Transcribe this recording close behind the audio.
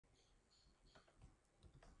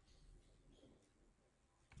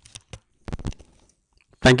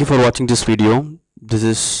Thank you for watching this video.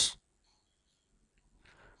 This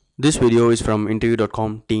video is from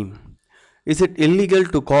interview.com team. Is it illegal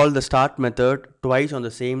to call the start method twice on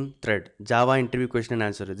the same thread? Java interview question and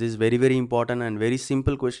answer. This is very important and very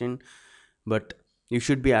simple question, but you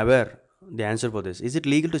should be aware the answer for this. Is it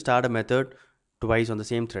legal to start a method twice on the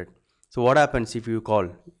same thread? So what happens if you call?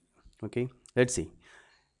 Okay, let's see.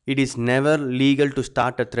 It is never legal to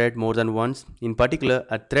start a thread more than once. In particular,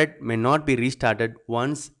 a thread may not be restarted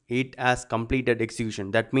once it has completed execution.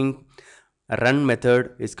 That means a run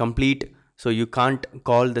method is complete, so you can't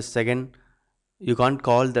call the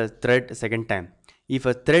thread a second time. If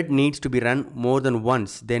a thread needs to be run more than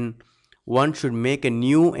once, then one should make a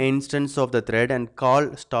new instance of the thread and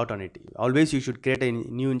call start on it. Always you should create a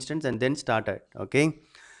new instance and then start it. Okay,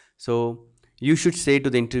 so you should say to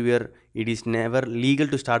the interviewer, it is never legal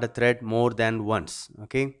to start a thread more than once.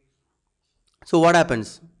 Okay, so what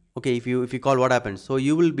happens? Okay, if you call, what happens? So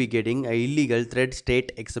you will be getting a illegal thread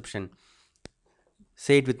state exception.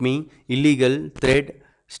 Say it with me. Illegal thread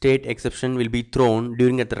state exception will be thrown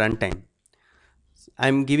during at the runtime.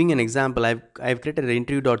 I'm giving an example. I've created an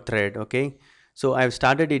interview.thread. Okay, so I've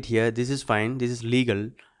started it here. This is fine, this is legal,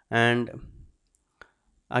 and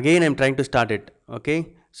again I'm trying to start it.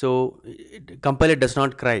 Okay, so compiler does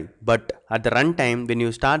not cry, but at the runtime when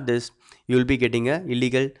you start this, you will be getting a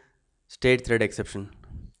illegal state thread exception.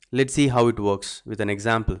 Let's see how it works with an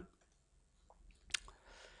example.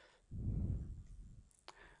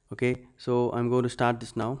 Okay, so I'm going to start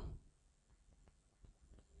this now.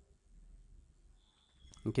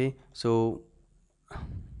 Okay, so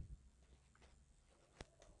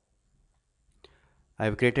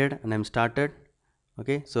I've created and I'm started.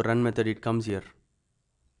 Okay, so run method, it comes here.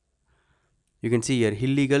 You can see here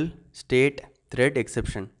illegal state thread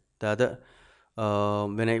exception. The other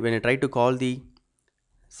when I try to call the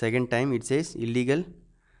second time, it says illegal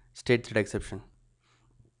state thread exception.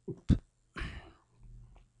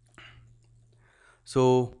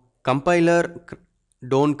 So compiler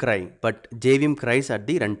don't cry, but JVM cries at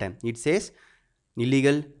the runtime. It says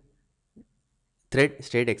illegal thread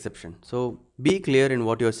state exception. So be clear in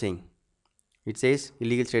what you're saying. It says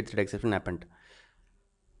illegal state thread exception happened.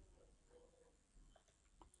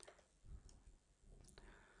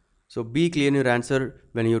 So be clear in your answer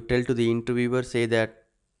when you tell to the interviewer, say that,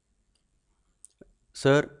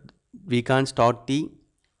 sir, we can't start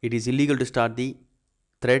it is illegal to start the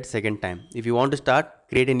thread second time. If you want to start,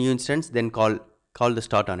 create a new instance, then call the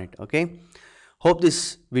start on it. Okay, hope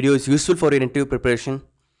this video is useful for your interview preparation.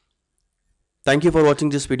 Thank you for watching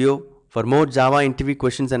this video. For more Java interview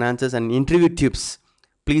questions and answers and interview tips,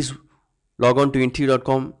 please log on to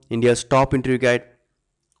interview.com, India's top interview guide.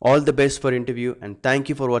 All the best for interview, and thank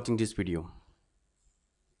you for watching this video.